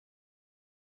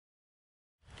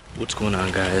What's going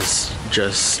on, guys?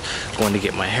 Just going to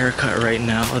get my hair cut right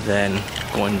now, then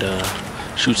going to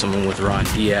shoot something with Ron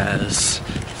Diaz,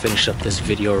 finish up this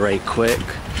video right quick.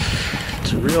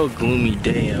 It's a real gloomy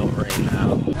day out right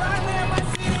now.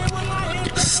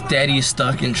 Steady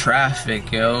stuck in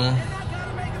traffic, yo.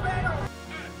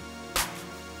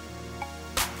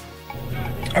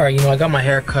 Alright, I got my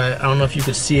hair cut. I don't know if you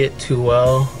could see it too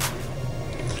well.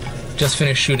 Just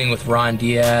finished shooting with Ron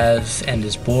Diaz and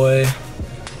his boy.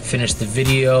 Finished the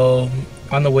video.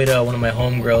 On the way to one of my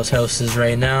homegirls' houses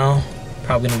right now.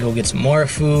 Probably gonna go get some more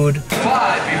food.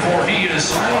 Before he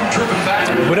is driven back.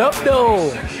 What up,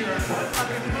 though?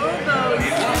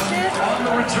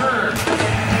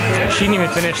 She didn't even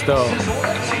finish, though.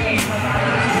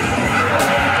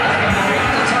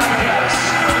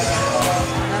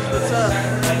 What's up?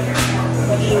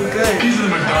 Good. These are the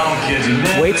McDonald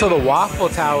kids. Wait till the waffle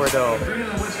tower, though.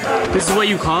 This is what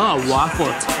you call a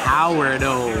waffle tower,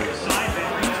 though.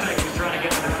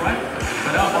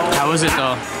 How was it,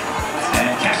 though?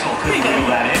 Pretty good.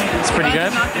 It's pretty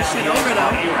good? Knock this shit over,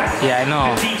 though. Yeah, I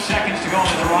know. 15 seconds to go in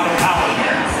the Toronto Power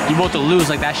here. You about to lose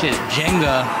like that shit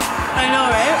Jenga. I know,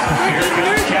 right?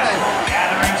 You're good.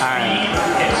 Alright.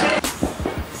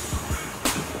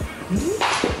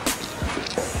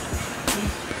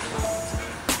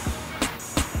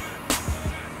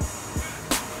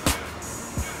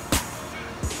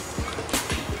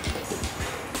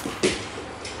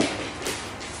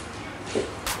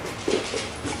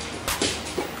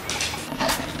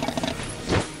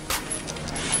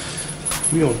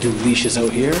 We don't do leashes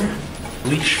out here.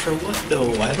 Leash for what though?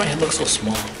 Why does my head look so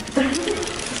small?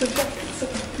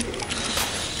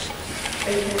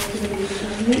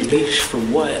 Leash for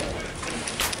what?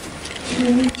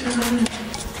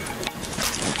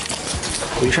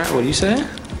 What do you say?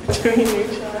 Jimmy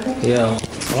Neutron. Yo, I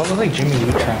don't look like Jimmy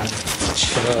Neutron.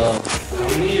 Chill.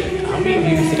 How many of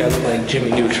you think I look like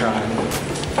Jimmy Neutron?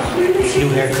 New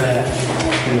haircut,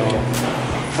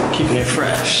 keeping it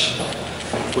fresh.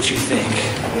 What you think?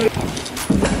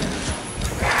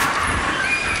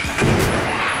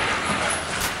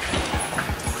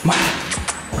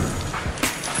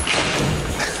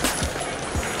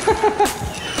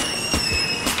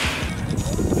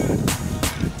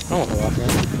 I don't want to walk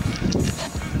around.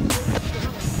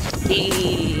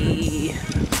 Hey,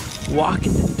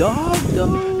 walking the dog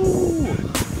though.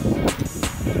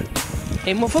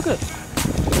 Hey, motherfucker.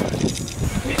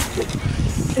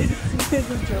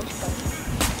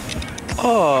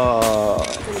 Oh,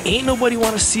 ain't nobody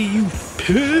want to see you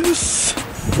piss.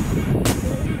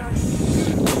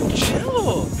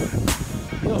 Chill.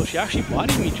 Yo, she actually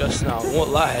bodied me just now. Won't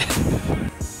lie.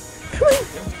 Come on.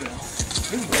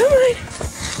 Come on.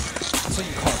 That's what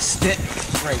you call a stick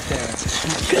right there.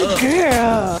 Good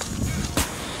girl.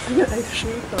 I got ice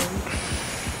cream cone.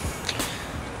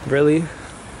 Really?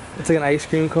 It's like an ice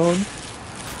cream cone?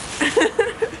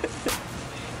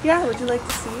 Yeah, would you like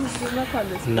to see? Zoom up on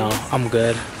this. No, please. I'm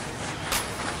good.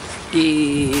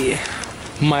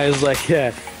 Maya's like,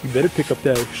 yeah, you better pick up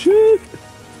that shit.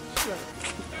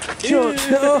 Yo,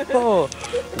 no.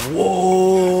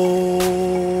 Whoa.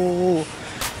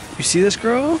 You see this,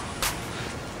 girl?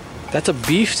 That's a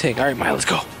beef tank. All right, Maya, let's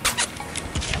go.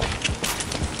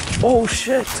 Oh,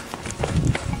 shit.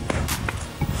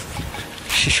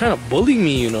 She's trying to bully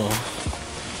me,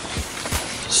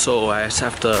 So I just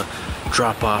have to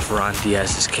drop off Ron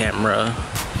Diaz's camera,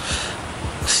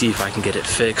 see if I can get it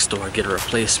fixed or get a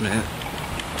replacement.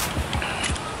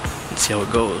 Let's see how it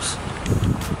goes.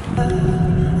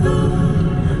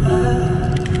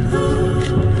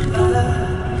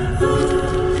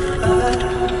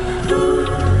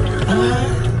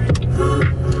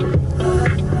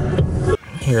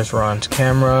 Here's Ron's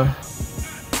camera.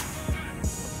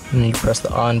 And you press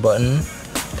the on button.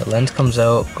 The lens comes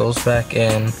out, goes back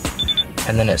in,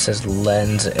 and then it says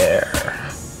lens air.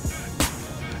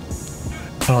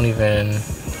 I don't even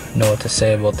know what to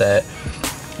say about that.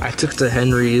 I took to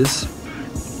Henry's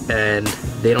and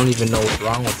they don't even know what's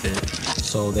wrong with it.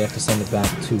 So they have to send it back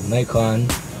to Nikon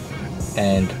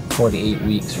and 48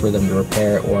 weeks for them to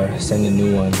repair it or send a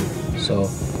new one. So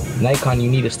Nikon, you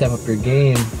need to step up your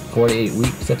game. 48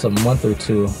 weeks, that's a month or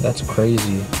two. That's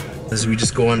crazy. As we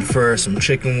just go in for some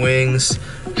chicken wings,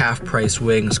 half price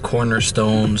wings,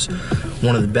 Cornerstones,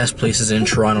 one of the best places in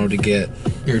Toronto to get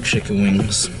your chicken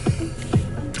wings.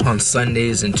 On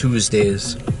Sundays and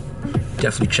Tuesdays,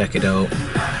 definitely check it out.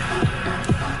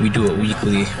 We do it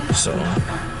weekly, so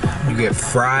you get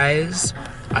fries,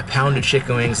 a pound of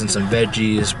chicken wings and some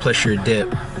veggies, plus your dip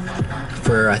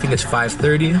for, I think it's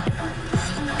 $5.30.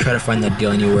 Try to find that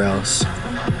deal anywhere else.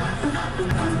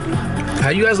 How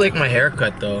do you guys like my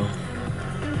haircut though?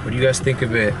 What do you guys think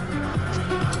of it?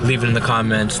 Leave it in the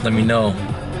comments. Let me know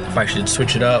if I should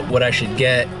switch it up, what I should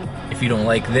get if you don't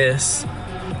like this,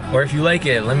 or if you like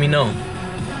it, let me know.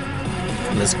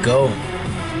 Let's go.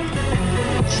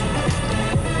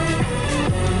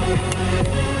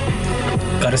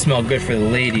 Gotta smell good for the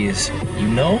ladies, you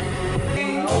know?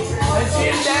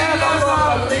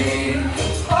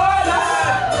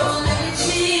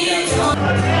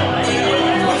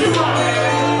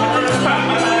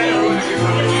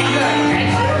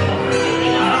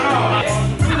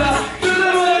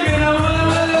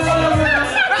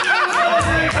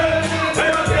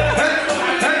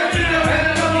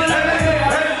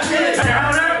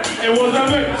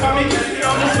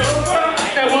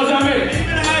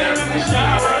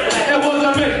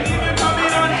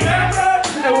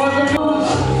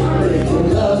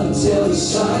 Until the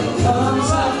sun comes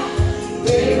up,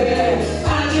 baby, I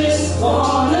just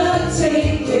wanna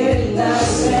take it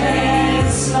nice and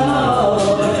slow.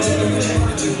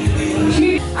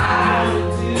 I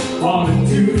wanna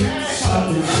do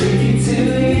something tricky to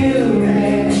you,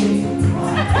 baby.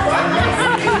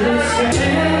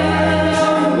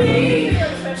 Tell me,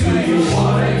 do you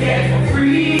wanna get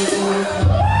free?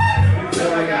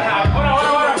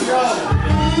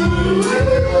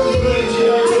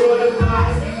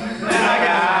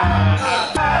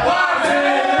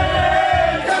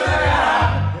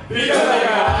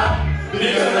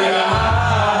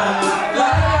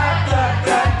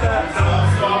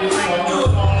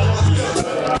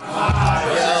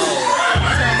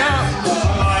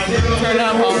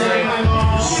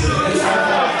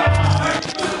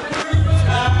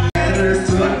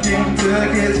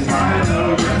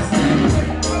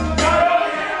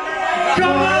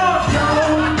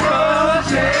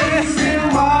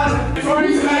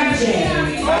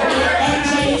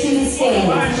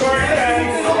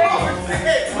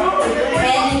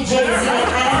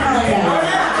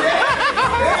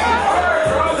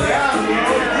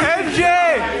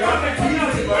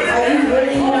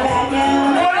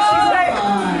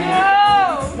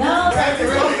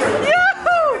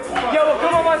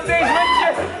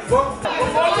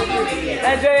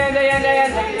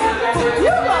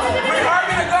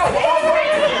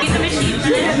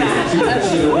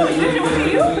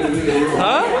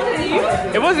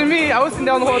 Huh? It wasn't me. I was sitting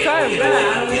down the whole time.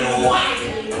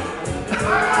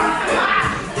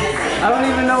 I don't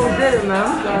even know who did it,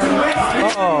 man.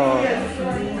 Uh-oh.